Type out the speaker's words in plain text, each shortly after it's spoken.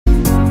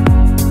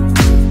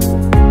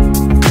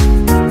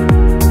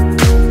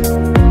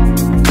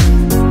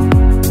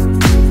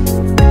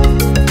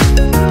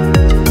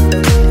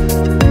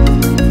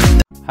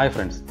Hi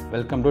friends,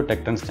 welcome to Tech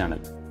Trends channel.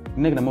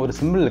 இன்னைக்கு நம்ம ஒரு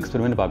சிம்பிள்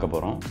எக்ஸ்பெரிமெண்ட் பார்க்க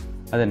போறோம்.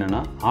 அது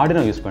என்னன்னா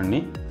Arduino யூஸ்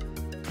பண்ணி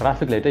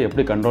டிராஃபிக் லைட்டை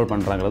எப்படி கண்ட்ரோல்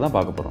பண்றாங்கறத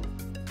பார்க்க போறோம்.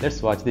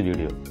 Let's watch the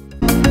video.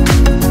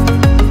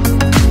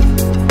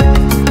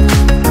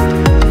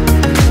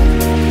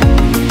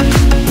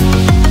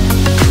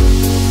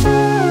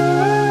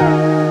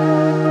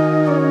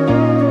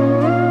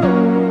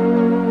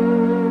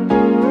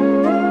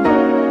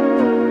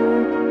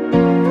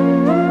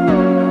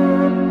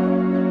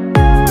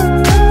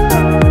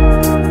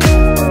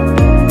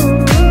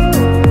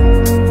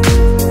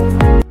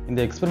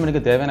 இந்த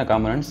எக்ஸ்பெரிமெண்ட்டுக்கு தேவையான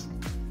காம்போனன்ட்ஸ்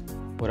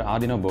ஒரு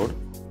Arduino board,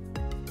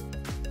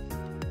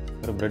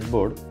 ஒரு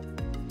breadboard,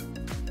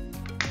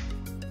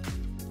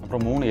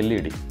 அப்புறம் 3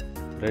 LED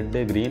ரெட்,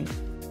 green,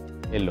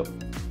 yellow,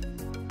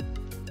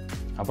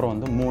 அப்புறம்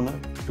வந்து 3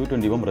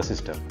 220 ohm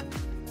resistor,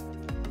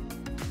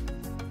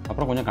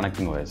 அப்புறம் கொஞ்சம்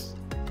கனெக்டிங் வயர்ஸ்.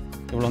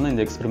 இவ்வளோ தான்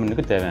இந்த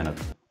எக்ஸ்பெரிமெண்ட்டுக்கு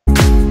தேவையானது.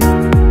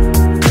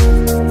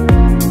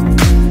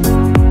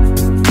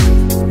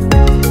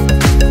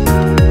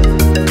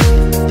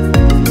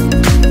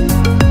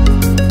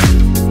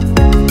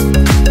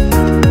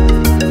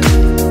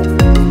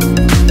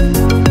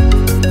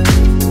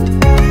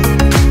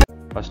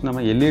 ஃபர்ஸ்ட்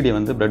நம்ம LED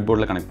வந்து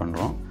breadboardல கனெக்ட்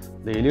பண்றோம்.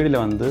 இந்த LEDல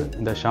வந்து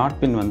இந்த ஷார்ட்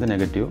பின் வந்து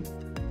நெகட்டிவ்,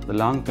 இந்த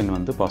லாங் பின்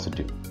வந்து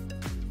பாசிட்டிவ்.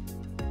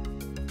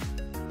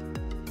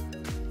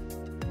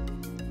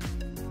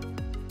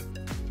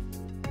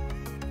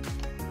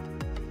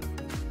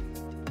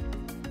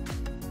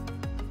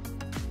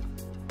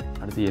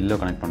 அடுத்து yellow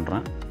கனெக்ட்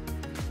பண்றேன்.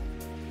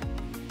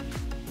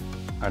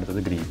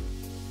 அடுத்தது green.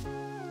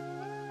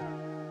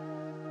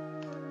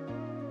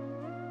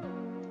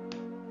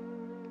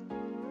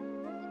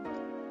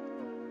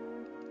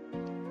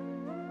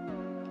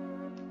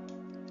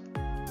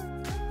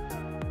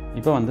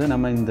 இப்போ வந்து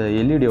நம்ம இந்த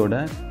எல்இடியோட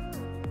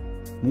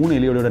 3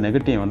 எல்இடியோட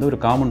நெகட்டிவ் வந்து ஒரு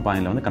காமன்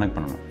பாயிண்ட்ல வந்து கனெக்ட்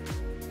பண்ணணும்.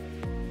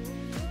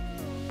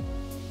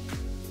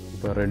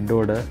 இப்போ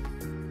ரெட்டோட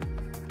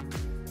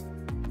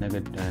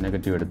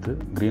நெகட்டிவ் எடுத்து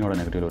கிரீனோட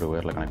நெகட்டிவ் ஒரு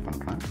ஒயர்ல கனெக்ட்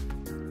பண்றேன்.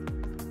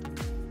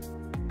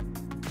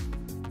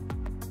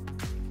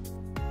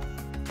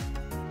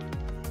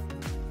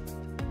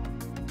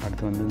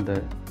 அடுத்து வந்து இந்த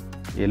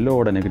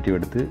எல்லோவோட நெகட்டிவ்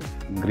எடுத்து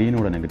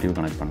கிரீனோட நெகட்டிவ்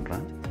கனெக்ட்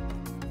பண்றேன்.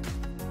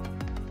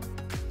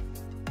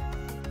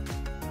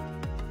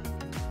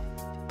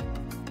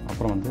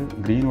 அப்புறம் வந்து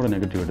கிரீனோட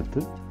நெகட்டிவ் எடுத்து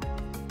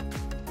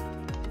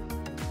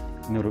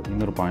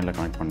இன்னொரு பாயிண்ட்ல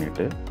கனெக்ட்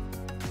பண்ணிட்டு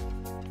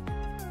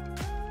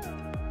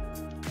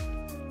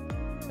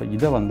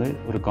இதை வந்து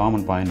ஒரு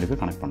காமன் பாயிண்ட்டுக்கு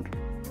கனெக்ட் பண்றேன்.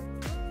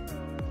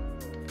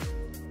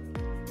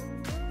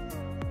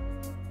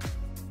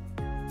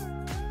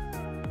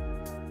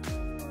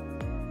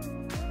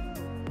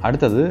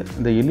 அடுத்தது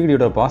இந்த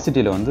எல்இடியோட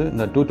பாசிட்டிவ்ல வந்து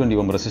இந்த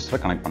 220 ohm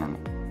ரெசிஸ்டரை கனெக்ட்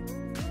பண்ணணும்.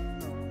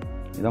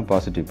 இதுதான்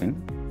பாசிட்டிவ் பின்.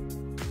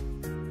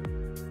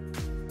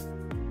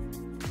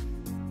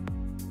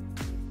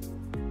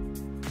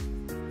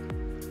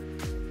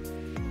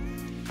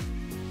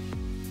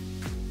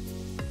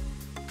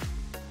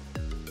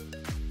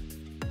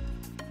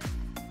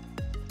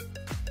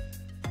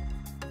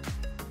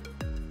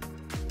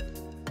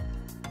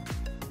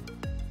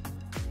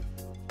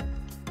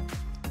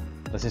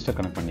 ரெசிஸ்டர்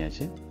கனெக்ட்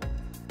பண்ணியாச்சு.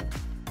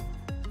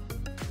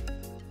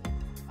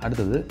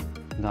 அடுத்தது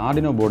இந்த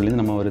Arduino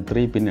போர்ட்லேருந்து நம்ம ஒரு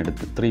 3 பின்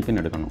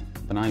எடுக்கணும்.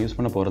 இப்போ நான் யூஸ்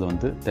பண்ண போகிறது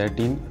வந்து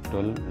 13,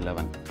 12,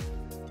 11.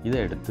 இதை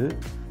எடுத்து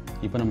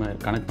இப்போ நம்ம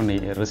கனெக்ட் பண்ணி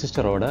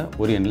ரெசிஸ்டரோட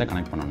ஒரு எண்டில்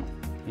கனெக்ட் பண்ணணும்.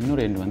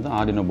 இன்னொரு எண்ட் வந்து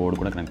Arduino போர்டு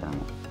கூட கனெக்ட்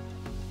பண்ணணும்.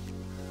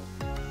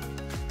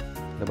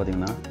 இதை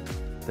பார்த்தீங்கன்னா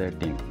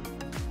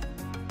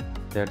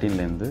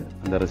 13லேருந்து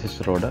அந்த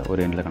ரெசிஸ்டரோட ஒரு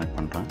எண்டில் கனெக்ட்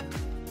பண்ணுறேன்.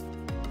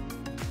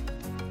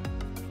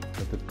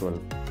 அடுத்து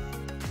 12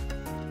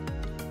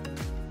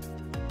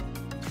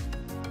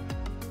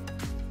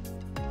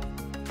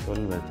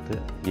 எடுத்து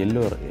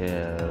எல்லோ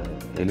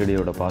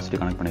எல்இடியோட பாசிட்டிவ்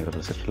கனெக்ட் பண்ணிக்கிற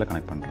ரெசிஸ்டரில்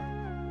கனெக்ட் பண்ணுறேன்.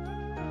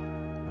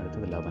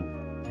 அடுத்தது 11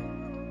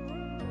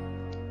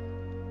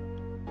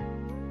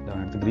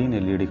 எடுத்து க்ரீன்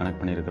எல்இடி கனெக்ட்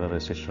பண்ணியிருக்கிற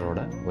ரெசிஸ்டரோட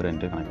ஒரு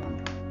எண்டு கனெக்ட்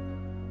பண்ணுறேன்.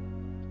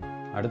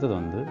 அடுத்தது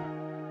வந்து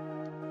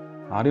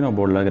Arduino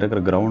போர்டில்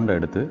இருக்கிற கிரவுண்டை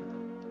எடுத்து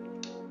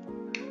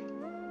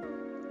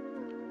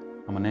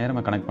நம்ம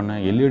நேரமாக கனெக்ட்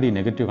பண்ண எல்இடி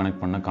நெகட்டிவ்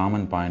கனெக்ட் பண்ண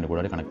காமன் பாயிண்ட்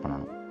கூட கனெக்ட்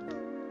பண்ணணும்.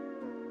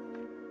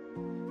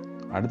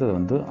 அடுத்தது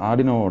வந்து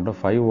Arduinoவோட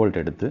 5 volt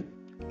எடுத்து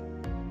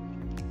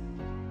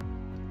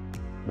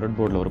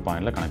breadboardல ஒரு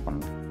பாயிண்ட்ல கனெக்ட்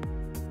பண்ணணும்.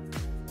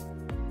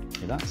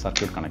 இதுதான்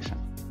சர்க்யூட்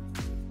கனெக்ஷன்.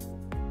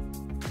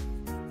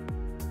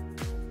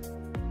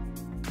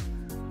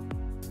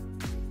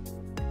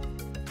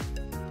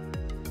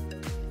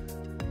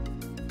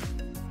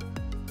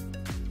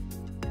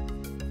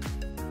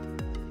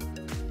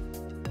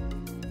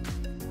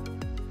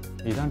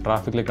 இதுதான்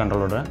டிராஃபிக் லைட்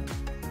கண்ட்ரோலோட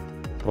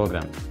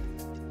ப்ரோக்ராம்.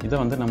 இதை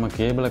வந்து நம்ம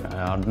கேபிளை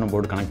Arduino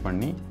போர்டு கனெக்ட்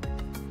பண்ணி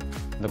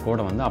இந்த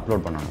கோடை வந்து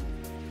அப்லோட் பண்ணணும்.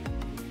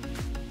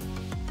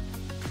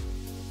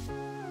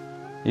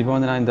 இப்போ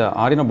வந்து நான் இந்த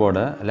Arduino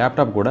போர்டை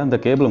லேப்டாப் கூட இந்த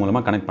கேபிள்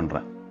மூலமாக கனெக்ட்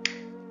பண்ணுறேன்.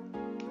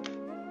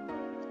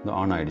 இது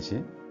ஆன் ஆயிடுச்சு.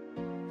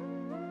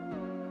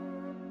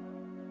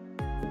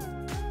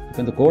 இப்போ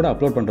இந்த கோடை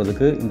அப்லோட்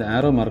பண்ணுறதுக்கு இந்த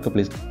ஆரோ மார்க்கை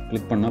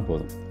கிளிக் பண்ணால்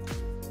போதும்.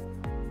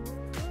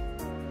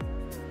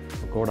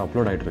 கோட்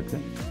அப்லோட் ஆகிட்டு இருக்கு.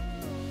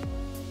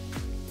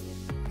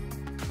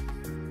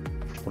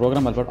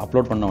 ப்ரோக்ராம்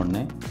அப்லோட் பண்ண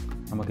உடனே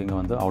நமக்கு இங்கே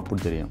வந்து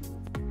அவுட்புட் தெரியும்.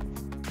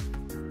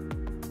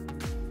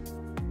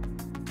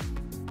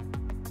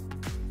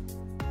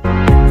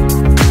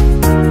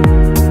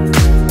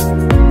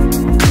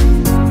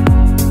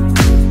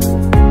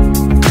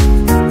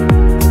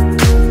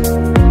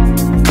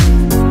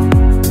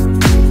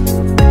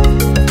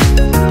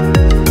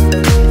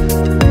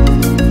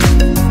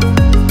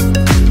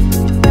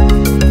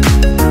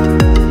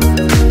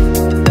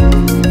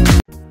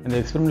 இந்த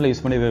எக்ஸ்பெரிமெண்ட்டில்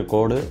யூஸ் பண்ணியிருக்கிற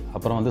கோடு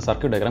அப்புறம் வந்து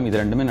சர்க்யூட் டயக்ராம் இது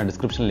ரெண்டுமே நான்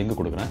டிஸ்கிரிப்ஷன் லிங்க்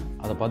கொடுக்குறேன்.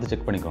 அதை பார்த்து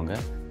செக் பண்ணிக்கோங்க.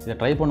 இதை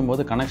ட்ரை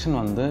பண்ணும்போது கனெக்ஷன்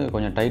வந்து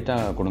கொஞ்சம்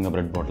டைட்டாக கொடுங்க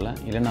பிரெட் போர்டில்.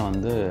 இல்லைன்னா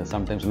வந்து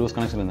சம்டைம்ஸ் லூஸ்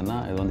கனெக்ஷன் இருந்ததுன்னா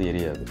இது வந்து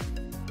எரியாது.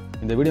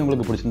 இந்த வீடியோ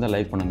உங்களுக்கு பிடிச்சிருந்தா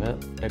லைக் பண்ணுங்கள்.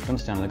 டெக்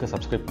ட்ரெண்ட்ஸ் சேனலுக்கு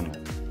சப்ஸ்கிரைப்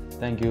பண்ணுங்கள்.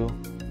 தேங்க்யூ.